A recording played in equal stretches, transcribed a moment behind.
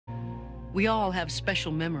We all have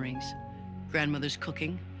special memories. Grandmother's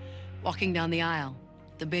cooking, walking down the aisle,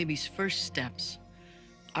 the baby's first steps.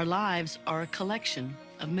 Our lives are a collection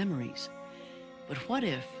of memories. But what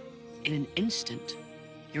if, in an instant,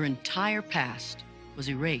 your entire past was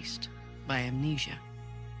erased by amnesia?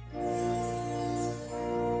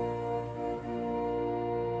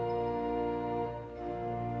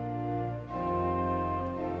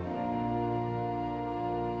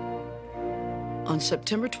 On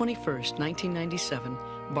September 21st, 1997,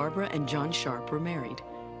 Barbara and John Sharp were married.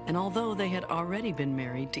 And although they had already been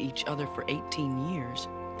married to each other for 18 years,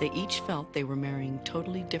 they each felt they were marrying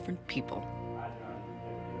totally different people.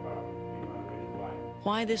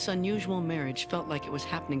 Why this unusual marriage felt like it was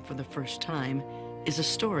happening for the first time is a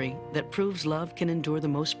story that proves love can endure the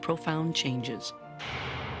most profound changes.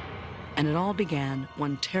 And it all began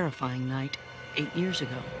one terrifying night 8 years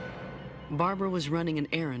ago. Barbara was running an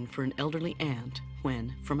errand for an elderly aunt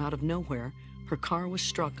when, from out of nowhere, her car was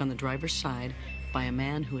struck on the driver's side by a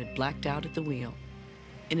man who had blacked out at the wheel.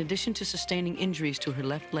 In addition to sustaining injuries to her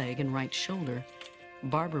left leg and right shoulder,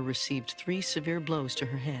 Barbara received 3 severe blows to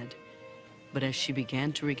her head. But as she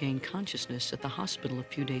began to regain consciousness at the hospital a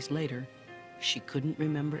few days later, she couldn't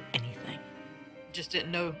remember anything. Just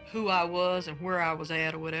didn't know who I was and where I was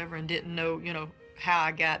at or whatever, and didn't know, how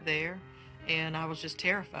I got there, and I was just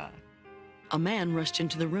terrified. A man rushed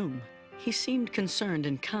into the room. He seemed concerned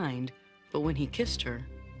and kind, but when he kissed her,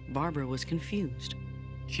 Barbara was confused.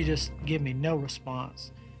 She just gave me no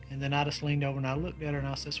response. And then I just leaned over and I looked at her and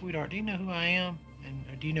I said, "Sweetheart, do you know who I am?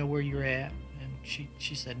 And do you know where you're at?" And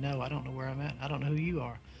she said, "No, I don't know where I'm at. I don't know who you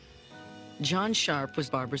are." John Sharp was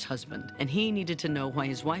Barbara's husband, and he needed to know why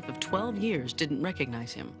his wife of 12 years didn't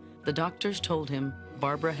recognize him. The doctors told him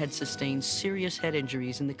Barbara had sustained serious head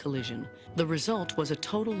injuries in the collision. The result was a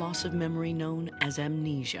total loss of memory known as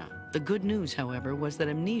amnesia. The good news, however, was that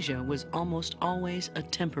amnesia was almost always a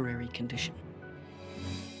temporary condition.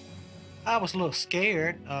 I was a little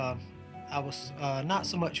scared. I was not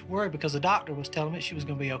so much worried because the doctor was telling me she was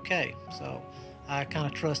going to be okay. So I kind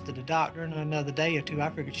of trusted the doctor, and another day or two, I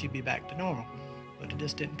figured she'd be back to normal. But it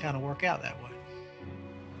just didn't kind of work out that way.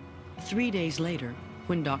 3 days later,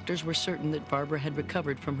 when doctors were certain that Barbara had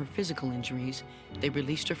recovered from her physical injuries, they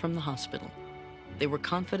released her from the hospital. They were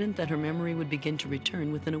confident that her memory would begin to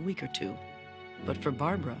return within a week or two. But for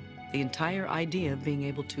Barbara, the entire idea of being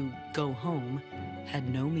able to go home had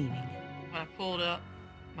no meaning. When I pulled up,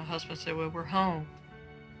 my husband said, "Well, we're home."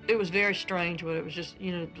 It was very strange, but it was just,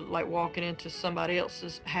 like walking into somebody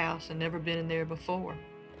else's house and never been in there before.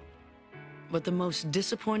 But the most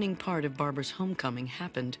disappointing part of Barbara's homecoming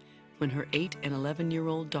happened when her 8 and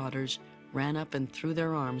 11-year-old daughters ran up and threw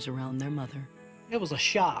their arms around their mother. It was a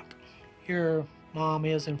shock. Here Mom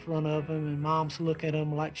is in front of them, and Mom's looking at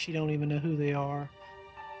them like she don't even know who they are.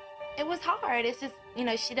 It was hard. It's just,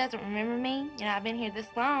 she doesn't remember me. I've been here this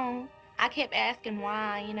long. I kept asking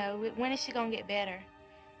why, when is she going to get better?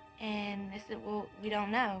 And they said, well, we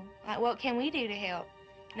don't know. Like, what can we do to help?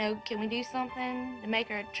 Can we do something to make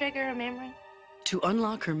her trigger a memory? To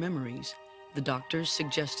unlock her memories, the doctors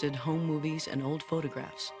suggested home movies and old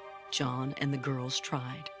photographs. John and the girls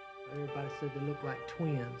tried. Everybody said they looked like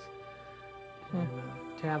twins. And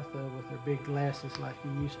Tabitha, with her big glasses like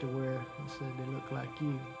you used to wear, said they looked like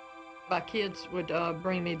you. My kids would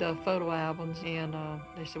bring me the photo albums, and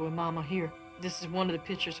they said, "Well, Mama, here, this is one of the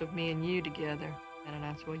pictures of me and you together." And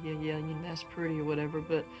I said, "Well, yeah, that's pretty or whatever,"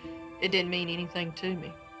 but it didn't mean anything to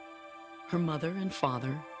me. Her mother and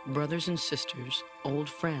father, brothers and sisters, old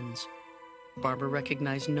friends. Barbara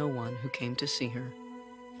recognized no one who came to see her.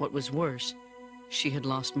 What was worse, she had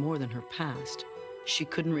lost more than her past. She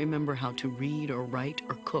couldn't remember how to read or write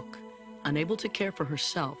or cook. Unable to care for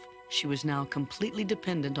herself, she was now completely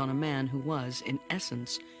dependent on a man who was, in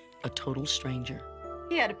essence, a total stranger.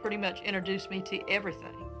 He had to pretty much introduce me to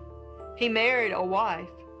everything. He married a wife,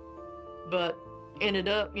 but ended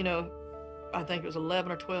up, I think it was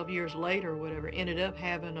 11 or 12 years later or whatever, ended up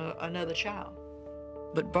having another child.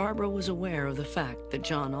 But Barbara was aware of the fact that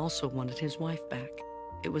John also wanted his wife back.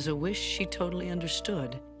 It was a wish she totally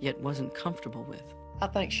understood, yet wasn't comfortable with. I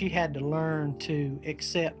think she had to learn to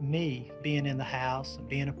accept me being in the house and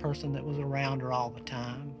being a person that was around her all the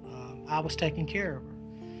time. I was taking care of her.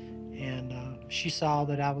 And she saw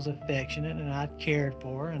that I was affectionate and I cared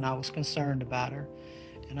for her and I was concerned about her.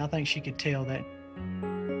 And I think she could tell that.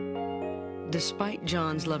 Despite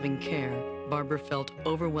John's loving care, Barbara felt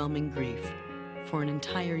overwhelming grief. For an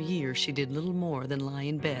entire year, she did little more than lie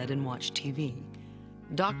in bed and watch TV.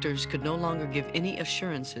 Doctors could no longer give any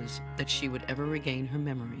assurances that she would ever regain her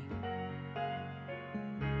memory.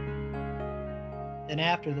 Then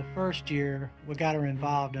after the first year, we got her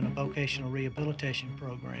involved in a vocational rehabilitation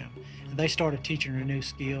program. And they started teaching her new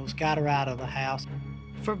skills, got her out of the house.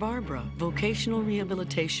 For Barbara, vocational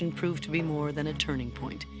rehabilitation proved to be more than a turning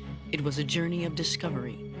point. It was a journey of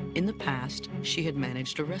discovery. In the past, she had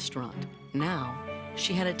managed a restaurant. Now,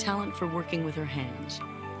 she had a talent for working with her hands.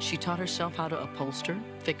 She taught herself how to upholster,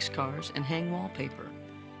 fix cars, and hang wallpaper.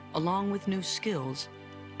 Along with new skills,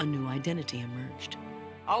 a new identity emerged.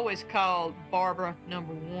 I always called Barbara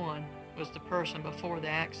number one was the person before the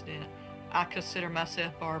accident. I consider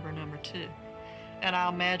myself Barbara number two. And I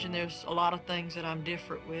imagine there's a lot of things that I'm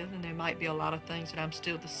different with, and there might be a lot of things that I'm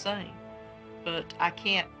still the same. But I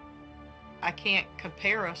can't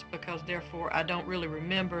compare us because therefore I don't really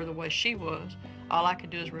remember the way she was. All I can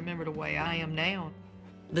do is remember the way I am now.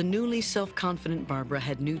 The newly self-confident Barbara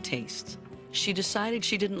had new tastes. She decided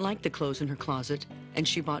she didn't like the clothes in her closet, and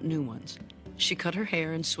she bought new ones. She cut her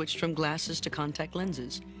hair and switched from glasses to contact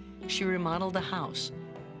lenses. She remodeled the house.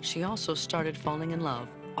 She also started falling in love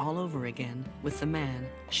all over again with the man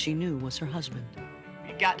she knew was her husband.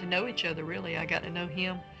 We got to know each other, really. I got to know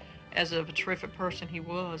him as a terrific person he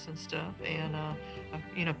was and stuff, and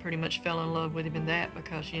I, pretty much fell in love with him in that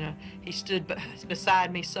because, he stood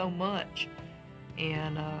beside me so much,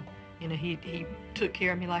 and, he took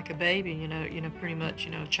care of me like a baby, pretty much,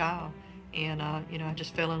 a child, and, I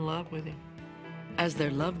just fell in love with him. As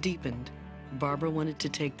their love deepened, Barbara wanted to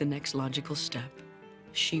take the next logical step.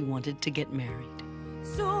 She wanted to get married.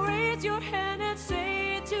 So raise your hand and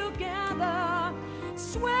say it together.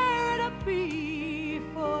 Swear to be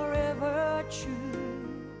forever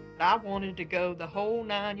true. I wanted to go the whole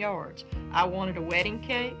 9 yards. I wanted a wedding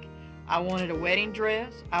cake. I wanted a wedding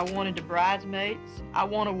dress. I wanted the bridesmaids. I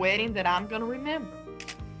want a wedding that I'm going to remember.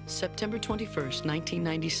 September 21st,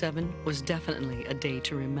 1997 was definitely a day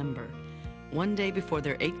to remember. One day before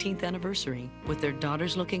their 18th anniversary, with their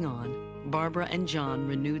daughters looking on, Barbara and John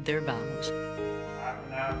renewed their vows. I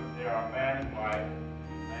pronounce that they are man and wife,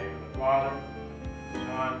 in the name of the Father, the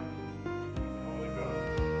Son, and the Holy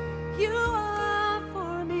Ghost. You are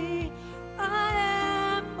for me, I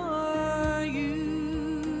am for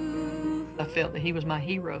you. I felt that he was my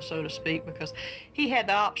hero, so to speak, because he had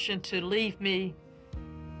the option to leave me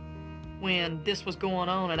when this was going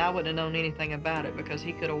on, and I wouldn't have known anything about it because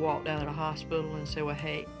he could have walked out of the hospital and said, well,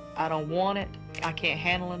 hey, I don't want it, I can't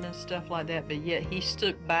handle it and stuff like that, but yet he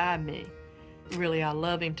stuck by me. Really, I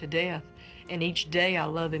love him to death, and each day I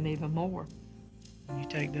love him even more. You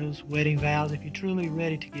take those wedding vows if you're truly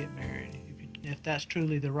ready to get married. If that's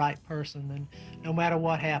truly the right person, then no matter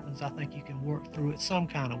what happens, I think you can work through it some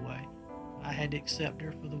kind of way. I had to accept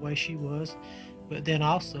her for the way she was, but then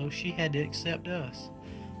also she had to accept us.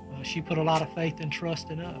 She put a lot of faith and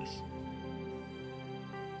trust in us.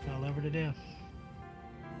 I love her to death.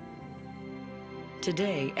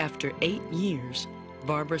 Today, after 8 years,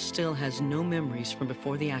 Barbara still has no memories from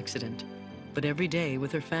before the accident. But every day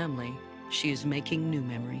with her family, she is making new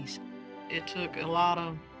memories. It took a lot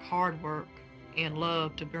of hard work and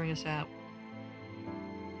love to bring us out.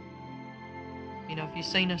 If you'd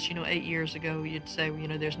seen us, 8 years ago, you'd say,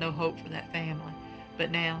 there's no hope for that family.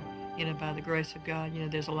 But now, by the grace of God,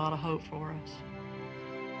 there's a lot of hope for us.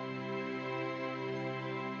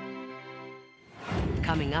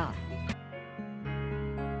 Coming up.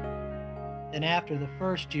 Then after the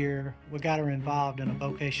first year, we got her involved in a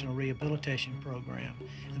vocational rehabilitation program.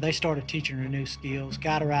 And they started teaching her new skills,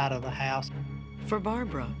 got her out of the house. For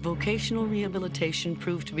Barbara, vocational rehabilitation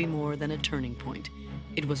proved to be more than a turning point.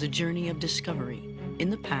 It was a journey of discovery. In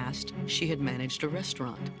the past, she had managed a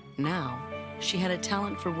restaurant. Now, she had a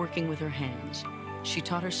talent for working with her hands. She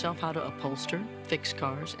taught herself how to upholster, fix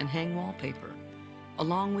cars, and hang wallpaper.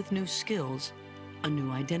 Along with new skills, a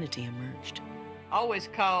new identity emerged. I always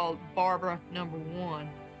called Barbara number one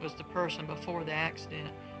was the person before the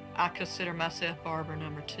accident. I consider myself Barbara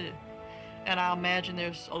number two. And I imagine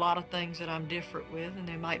there's a lot of things that I'm different with, and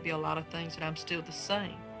there might be a lot of things that I'm still the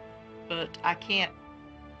same. But I can't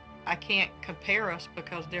compare us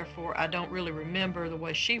because therefore I don't really remember the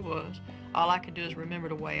way she was. All I can do is remember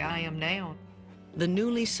the way I am now. The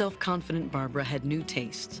newly self-confident Barbara had new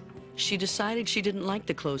tastes. She decided she didn't like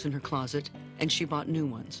the clothes in her closet, and she bought new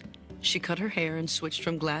ones. She cut her hair and switched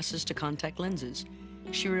from glasses to contact lenses.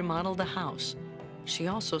 She remodeled the house. She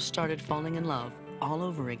also started falling in love all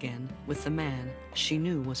over again with the man she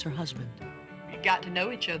knew was her husband. We got to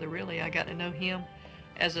know each other, really. I got to know him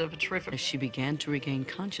as a terrific... As she began to regain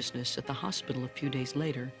consciousness at the hospital a few days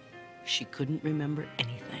later, she couldn't remember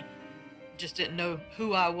anything. Just didn't know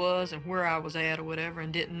who I was and where I was at or whatever,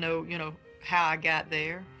 and didn't know, how I got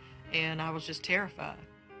there, and I was just terrified.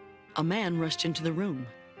 A man rushed into the room.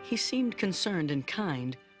 He seemed concerned and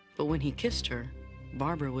kind, but when he kissed her,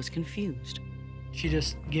 Barbara was confused. She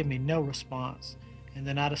just gave me no response. And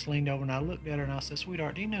then I just leaned over and I looked at her and I said,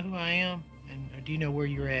 "Sweetheart, do you know who I am? And do you know where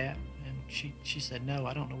you're at?" And she said, "No,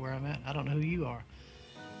 I don't know where I'm at. I don't know who you are."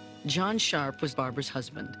 John Sharp was Barbara's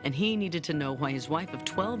husband, and he needed to know why his wife of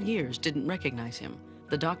 12 years didn't recognize him.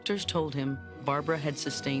 The doctors told him Barbara had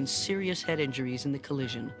sustained serious head injuries in the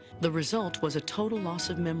collision. The result was a total loss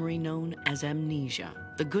of memory known as amnesia.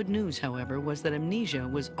 The good news, however, was that amnesia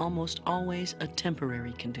was almost always a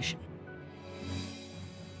temporary condition.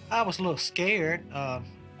 I was a little scared. I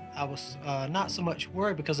was not so much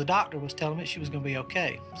worried because the doctor was telling me she was going to be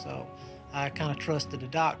okay. So I kind of trusted the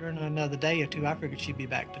doctor, and another day or two, I figured she'd be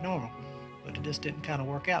back to normal. But it just didn't kind of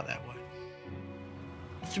work out that way.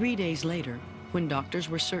 3 days later, when doctors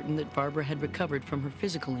were certain that Barbara had recovered from her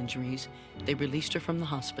physical injuries, they released her from the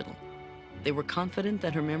hospital. They were confident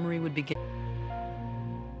that her memory would begin.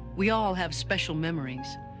 We all have special memories.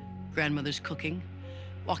 Grandmother's cooking,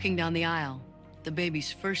 walking down the aisle, the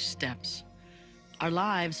baby's first steps. Our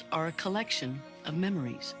lives are a collection of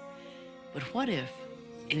memories. But what if,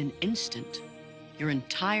 in an instant, your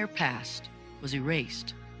entire past was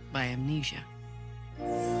erased by amnesia?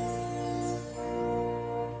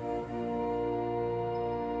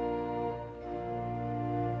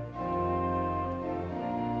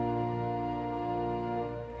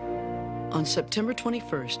 On September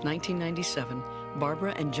 21st, 1997,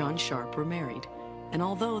 Barbara and John Sharp were married. And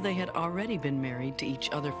although they had already been married to each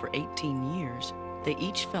other for 18 years, they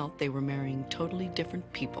each felt they were marrying totally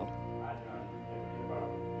different people.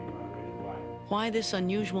 Why this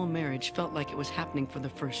unusual marriage felt like it was happening for the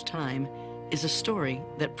first time is a story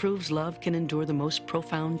that proves love can endure the most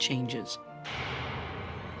profound changes.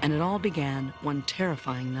 And it all began one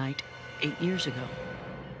terrifying night 8 years ago.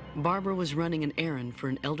 Barbara was running an errand for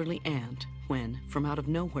an elderly aunt when, from out of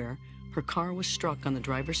nowhere, her car was struck on the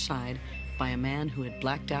driver's side by a man who had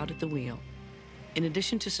blacked out at the wheel. In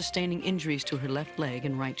addition to sustaining injuries to her left leg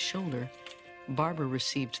and right shoulder, Barbara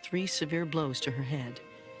received 3 severe blows to her head,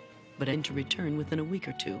 but had to return within a week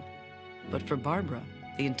or 2. But for Barbara,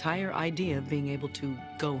 the entire idea of being able to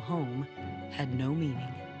go home had no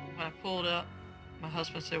meaning. When I pulled up, my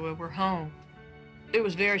husband said, "Well, we're home." It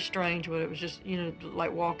was very strange, but it was just, you know,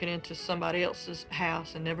 like walking into somebody else's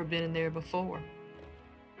house and never been in there before.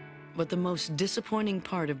 But the most disappointing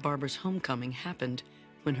part of Barbara's homecoming happened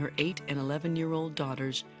when her 8 and 11-year-old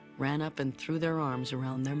daughters ran up and threw their arms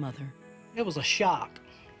around their mother. It was a shock.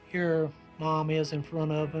 Here Mom is in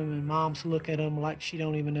front of them, and Mom's looking at them like she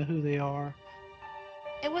don't even know who they are.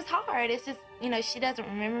 It was hard. It's just, you know, she doesn't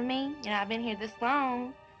remember me. You know, I've been here this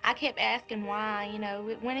long. I kept asking why, you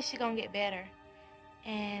know, when is she going to get better?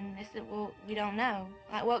 And they said, "Well, we don't know.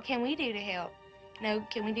 Like, what can we do to help? You know,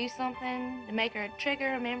 can we do something to make her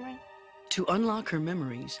trigger a memory?" To unlock her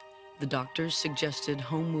memories, the doctors suggested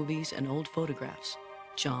home movies and old photographs.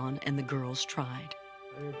 John and the girls tried.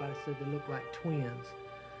 Everybody said they looked like twins.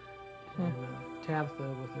 And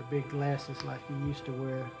Tabitha, with her big glasses like you used to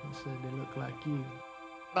wear, said they looked like you.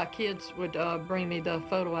 My kids would bring me the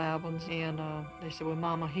photo albums, and they said, "Well,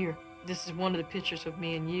 Mama, here, this is one of the pictures of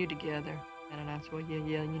me and you together." And I said, "Well,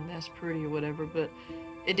 yeah, you know, that's pretty or whatever," but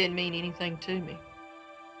it didn't mean anything to me.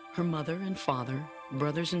 Her mother and father,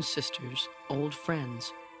 brothers and sisters, old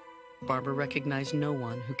friends. Barbara recognized no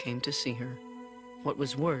one who came to see her. What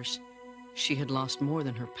was worse, she had lost more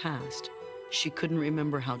than her past. She couldn't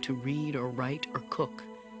remember how to read or write or cook.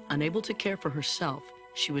 Unable to care for herself,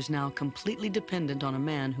 she was now completely dependent on a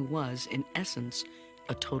man who was, in essence,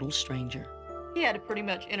 a total stranger. He had to pretty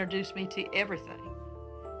much introduce me to everything.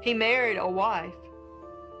 He married a wife,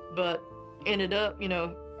 but ended up, you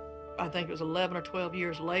know, I think it was 11 or 12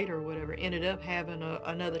 years later or whatever, ended up having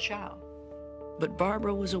another child. But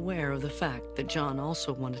Barbara was aware of the fact that John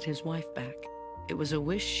also wanted his wife back. It was a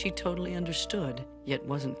wish she totally understood, yet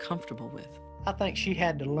wasn't comfortable with. I think she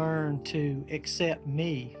had to learn to accept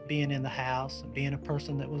me being in the house and being a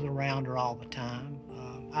person that was around her all the time.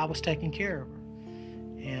 I was taking care of her.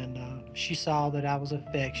 And she saw that I was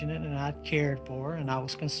affectionate and I cared for her and I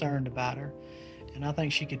was concerned about her. And I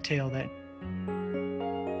think she could tell that.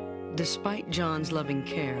 Despite John's loving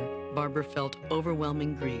care, Barbara felt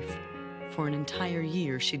overwhelming grief. For an entire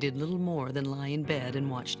year, she did little more than lie in bed and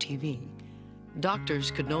watch TV.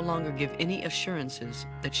 Doctors could no longer give any assurances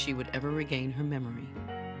that she would ever regain her memory.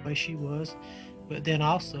 The way she was, but then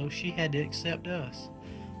also she had to accept us.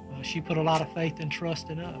 She put a lot of faith and trust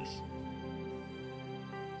in us.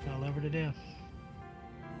 I love her to death.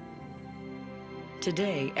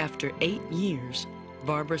 Today, after 8 years,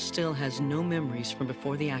 Barbara still has no memories from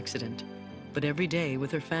before the accident. But every day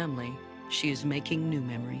with her family, she is making new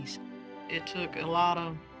memories. It took a lot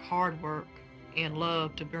of hard work and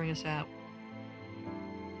love to bring us out.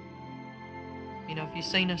 You know, if you'd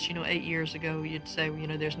seen us, 8 years ago, you'd say,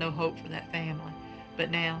 there's no hope for that family. But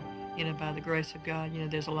now, by the grace of God,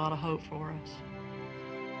 there's a lot of hope for us.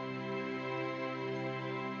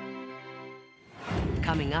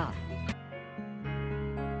 Coming up.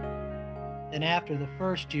 And after the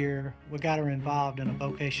first year, we got her involved in a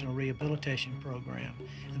vocational rehabilitation program.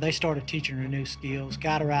 And they started teaching her new skills,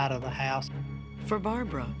 got her out of the house. For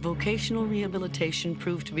Barbara, vocational rehabilitation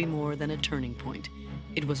proved to be more than a turning point.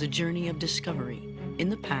 It was a journey of discovery. In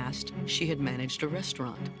the past, she had managed a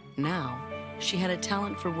restaurant. Now, she had a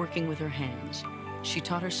talent for working with her hands. She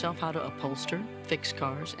taught herself how to upholster, fix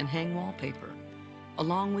cars, and hang wallpaper.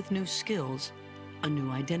 Along with new skills, a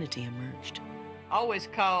new identity emerged. I always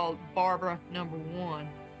called Barbara number 1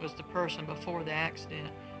 was the person before the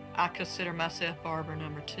accident. I consider myself Barbara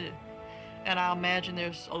number 2. And I imagine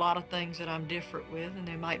there's a lot of things that I'm different with, and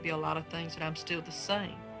there might be a lot of things that I'm still the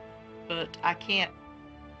same. But I can't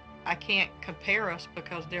compare us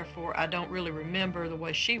because therefore I don't really remember the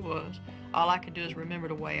way she was. All I can do is remember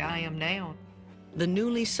the way I am now. The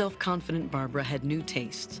newly self-confident Barbara had new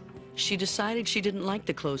tastes. She decided she didn't like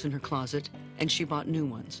the clothes in her closet, and she bought new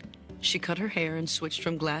ones. She cut her hair and switched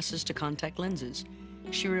from glasses to contact lenses.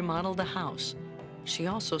 She remodeled the house. She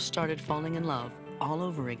also started falling in love all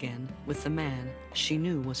over again with the man she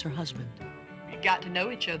knew was her husband. We got to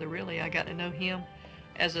know each other, really. I got to know him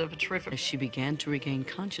as a terrific... As she began to regain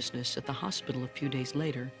consciousness at the hospital a few days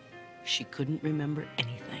later, she couldn't remember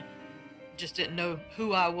anything. Just didn't know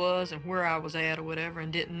who I was and where I was at or whatever,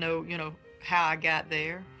 and didn't know, how I got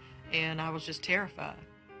there, and I was just terrified.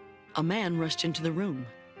 A man rushed into the room.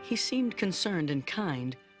 He seemed concerned and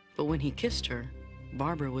kind, but when he kissed her,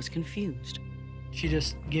 Barbara was confused. She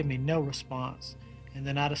just gave me no response. And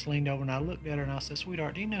then I just leaned over and I looked at her and I said,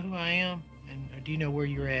 "Sweetheart, do you know who I am? And do you know where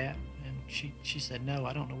you're at?" And she said, "No,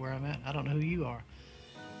 I don't know where I'm at. I don't know who you are."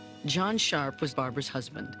 John Sharp was Barbara's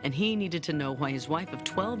husband, and he needed to know why his wife of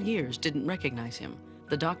 12 years didn't recognize him.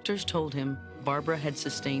 The doctors told him Barbara had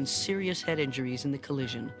sustained serious head injuries in the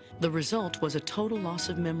collision. The result was a total loss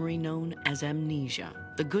of memory known as amnesia.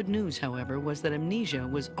 The good news, however, was that amnesia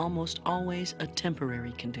was almost always a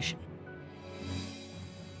temporary condition.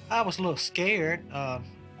 I was a little scared. I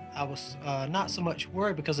was not so much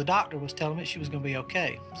worried because the doctor was telling me she was going to be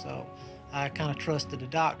okay. So I kind of trusted the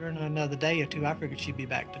doctor, and another day or two, I figured she'd be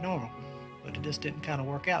back to normal. But it just didn't kind of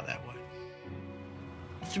work out that way.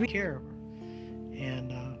 Took care of her.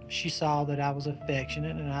 And she saw that I was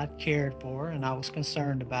affectionate and I cared for her and I was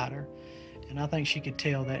concerned about her. And I think she could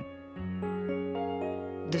tell that.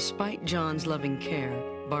 Despite John's loving care,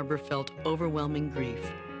 Barbara felt overwhelming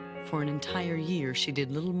grief. For an entire year, she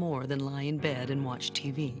did little more than lie in bed and watch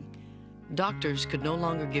TV. Doctors could no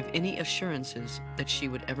longer give any assurances that she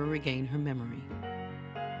would ever regain her memory.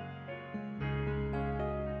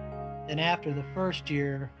 And after the first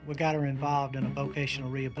year, we got her involved in a vocational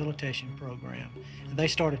rehabilitation program. And they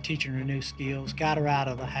started teaching her new skills, got her out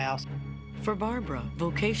of the house. For Barbara,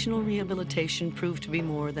 vocational rehabilitation proved to be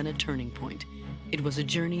more than a turning point. It was a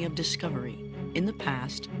journey of discovery. In the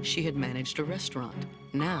past, she had managed a restaurant.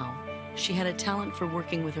 Now, she had a talent for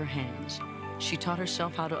working with her hands. She taught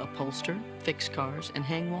herself how to upholster, fix cars, and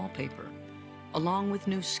hang wallpaper. Along with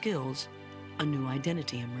new skills, a new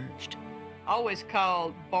identity emerged. I always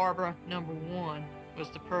called Barbara number 1 was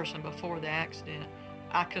the person before the accident.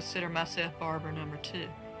 I consider myself Barbara number 2.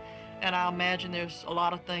 And I imagine there's a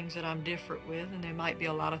lot of things that I'm different with, and there might be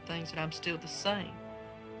a lot of things that I'm still the same.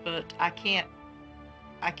 But I can't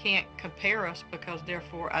compare us because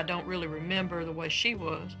therefore I don't really remember the way she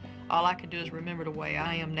was. All I can do is remember the way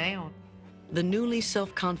I am now. The newly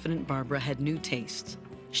self-confident Barbara had new tastes.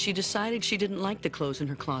 She decided she didn't like the clothes in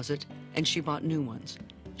her closet, and she bought new ones.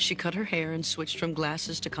 She cut her hair and switched from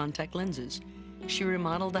glasses to contact lenses. She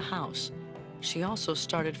remodeled the house. She also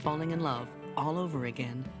started falling in love all over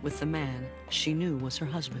again with the man she knew was her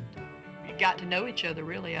husband. We got to know each other,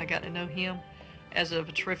 really. I got to know him as a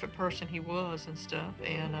terrific person he was and stuff,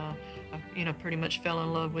 and I, pretty much fell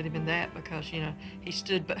in love with him in that because, he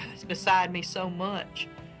stood beside me so much,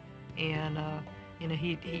 and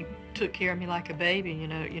he took care of me like a baby,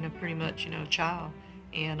 pretty much, a child,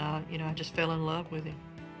 and I just fell in love with him.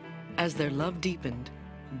 As their love deepened,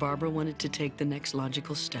 Barbara wanted to take the next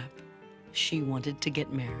logical step. She wanted to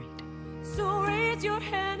get married. So raise your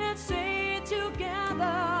hand and say it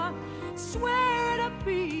together. Swear to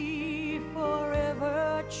be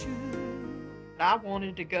forever true. I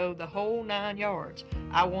wanted to go the whole 9 yards.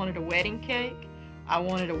 I wanted a wedding cake. I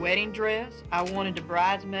wanted a wedding dress. I wanted the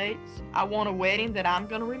bridesmaids. I want a wedding that I'm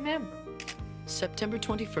going to remember. September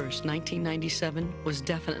 21st, 1997 was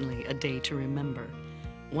definitely a day to remember.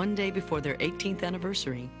 One day before their 18th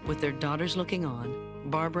anniversary, with their daughters looking on,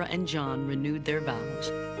 Barbara and John renewed their vows.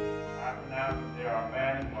 I pronounce that they are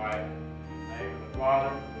man and wife, in the name of the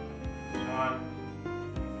Father, the Son,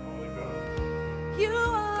 and the Holy Ghost. You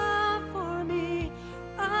are for me,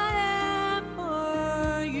 I am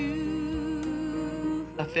for you.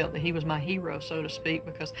 I felt that he was my hero, so to speak,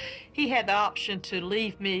 because he had the option to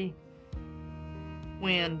leave me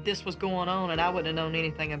when this was going on, and I wouldn't have known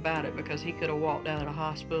anything about it, because he could have walked out of the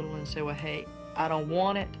hospital and said, well, hey, I don't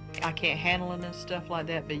want it, I can't handle it and stuff like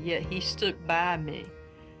that, but yet he stuck by me.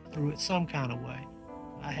 Through it some kind of way.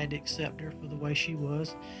 I had to accept her for the way she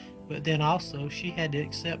was, but then also she had to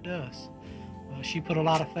accept us. She put a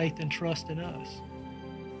lot of faith and trust in us.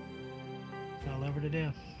 I love her to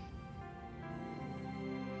death.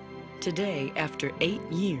 Today, after 8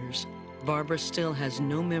 years, Barbara still has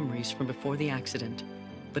no memories from before the accident,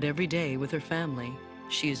 but every day with her family,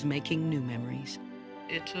 she is making new memories.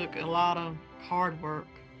 It took a lot of hard work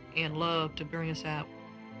and love to bring us out.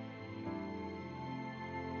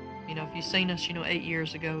 You know, if you'd seen us, 8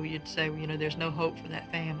 years ago, you'd say, well, there's no hope for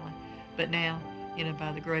that family. But now,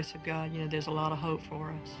 by the grace of God, there's a lot of hope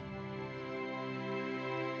for us.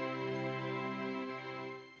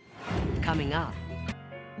 Coming up.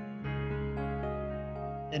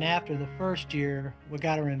 And after the first year, we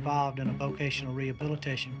got her involved in a vocational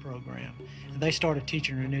rehabilitation program. And they started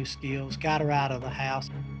teaching her new skills, got her out of the house.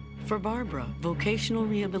 For Barbara, vocational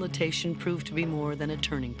rehabilitation proved to be more than a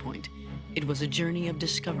turning point. It was a journey of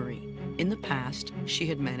discovery. In the past, she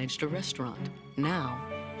had managed a restaurant. Now,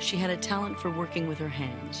 she had a talent for working with her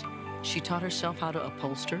hands. She taught herself how to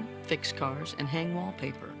upholster, fix cars, and hang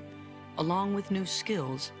wallpaper. Along with new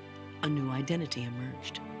skills, a new identity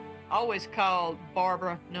emerged. I always called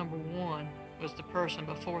Barbara number 1 was the person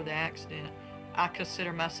before the accident. I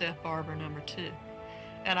consider myself Barbara number 2.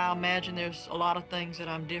 And I imagine there's a lot of things that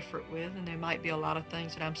I'm different with, and there might be a lot of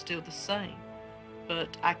things that I'm still the same.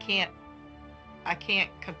 But I can't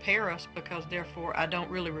compare us, because therefore I don't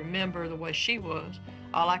really remember the way she was.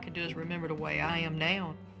 All I can do is remember the way I am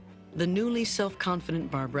now. The newly self-confident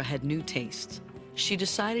Barbara had new tastes. She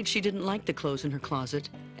decided she didn't like the clothes in her closet,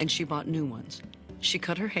 and she bought new ones. She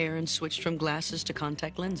cut her hair and switched from glasses to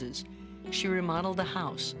contact lenses. She remodeled the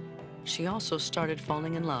house. She also started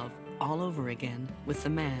falling in love all over again with the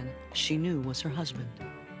man she knew was her husband.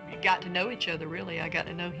 We got to know each other, really. I got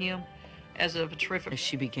to know him as a terrific... As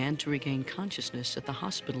she began to regain consciousness at the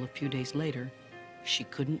hospital a few days later, she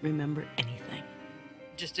couldn't remember anything.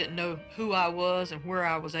 Just didn't know who I was and where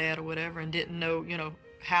I was at or whatever, and didn't know,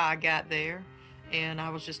 how I got there, and I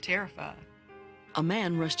was just terrified. A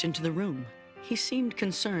man rushed into the room. He seemed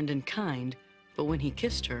concerned and kind, but when he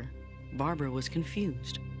kissed her, Barbara was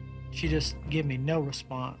confused. She just gave me no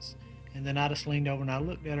response. And then I just leaned over and I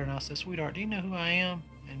looked at her and I said, sweetheart, do you know who I am?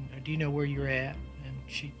 And do you know where you're at? And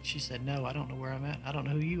she said, no, I don't know where I'm at. I don't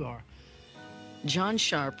know who you are. John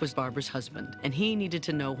Sharp was Barbara's husband, and he needed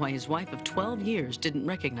to know why his wife of 12 years didn't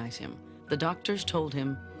recognize him. The doctors told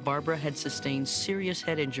him Barbara had sustained serious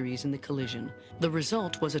head injuries in the collision. The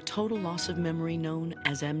result was a total loss of memory known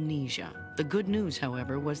as amnesia. The good news,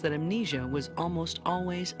 however, was that amnesia was almost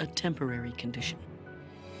always a temporary condition.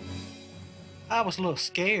 I was a little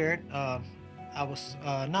scared. I was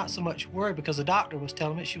not so much worried, because the doctor was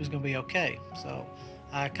telling me she was going to be okay. So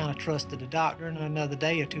I kind of trusted the doctor, and another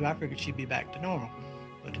day or two, I figured she'd be back to normal.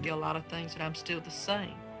 But There'll be a lot of things that I'm still the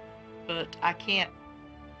same, but I can't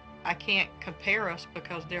compare us,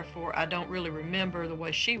 because therefore I don't really remember the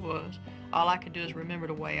way she was. All I can do is remember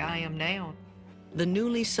the way I am now. The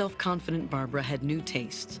newly self-confident Barbara had new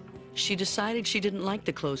tastes. She decided she didn't like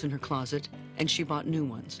the clothes in her closet, and she bought new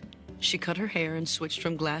ones. She cut her hair and switched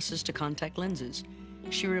from glasses to contact lenses.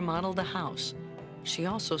 She remodeled the house. She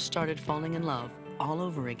also started falling in love all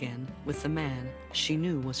over again with the man she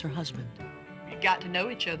knew was her husband. We got to know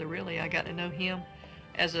each other, really. I got to know him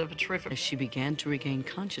as a terrific... As she began to regain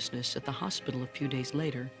consciousness at the hospital a few days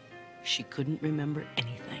later, she couldn't remember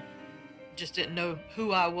anything. Just didn't know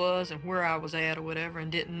who I was and where I was at or whatever,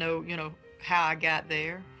 and didn't know, how I got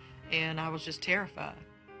there, and I was just terrified.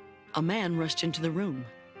 A man rushed into the room.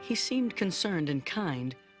 He seemed concerned and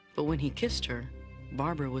kind, but when he kissed her,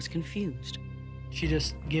 Barbara was confused. she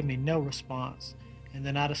just gave me no response. And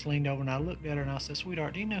then I just leaned over and I looked at her and I said,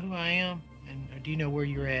 sweetheart, do you know who I am? And do you know where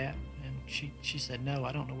you're at? And she said, no,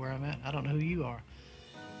 I don't know where I'm at. I don't know who you are.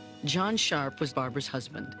 John Sharp was Barbara's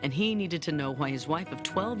husband, and he needed to know why his wife of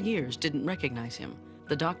 12 years didn't recognize him.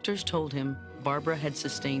 The doctors told him Barbara had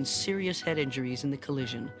sustained serious head injuries in the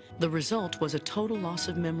collision. The result was a total loss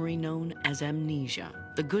of memory known as amnesia.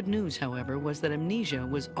 The good news, however, was that amnesia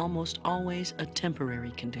was almost always a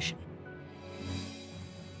temporary condition.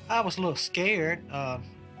 I was a little scared. I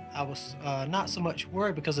was not so much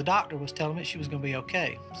worried because the doctor was telling me she was going to be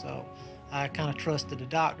okay. So I kind of trusted the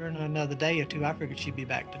doctor, and another day or two, I figured she'd be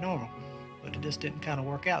back to normal. But it just didn't kind of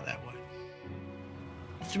work out that way.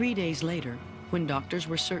 3 days later, when doctors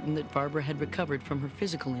were certain that Barbara had recovered from her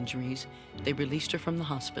physical injuries, they released her from the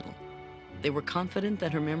hospital. They were confident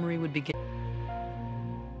that her memory would begin.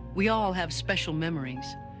 We all have special memories.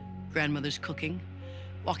 Grandmother's cooking,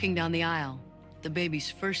 walking down the aisle, the baby's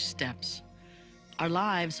first steps. Our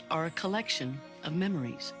lives are a collection of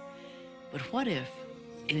memories. But what if,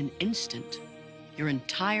 in an instant, your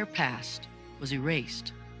entire past was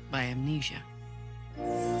erased by amnesia?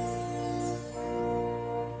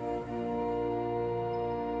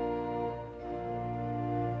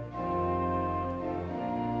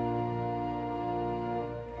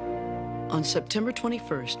 On September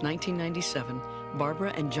 21st, 1997,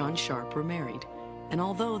 Barbara and John Sharp were married. And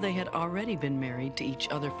although they had already been married to each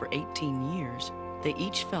other for 18 years, they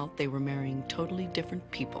each felt they were marrying totally different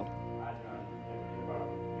people.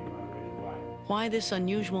 Why this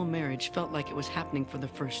unusual marriage felt like it was happening for the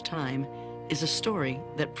first time is a story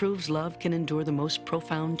that proves love can endure the most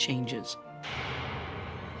profound changes.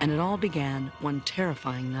 And it all began one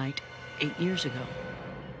terrifying night 8 years ago.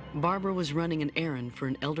 Barbara was running an errand for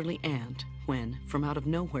an elderly aunt when, from out of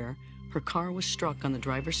nowhere, her car was struck on the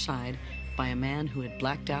driver's side by a man who had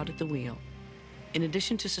blacked out at the wheel. In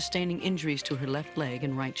addition to sustaining injuries to her left leg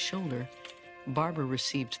and right shoulder, Barbara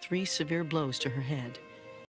received 3 severe blows to her head.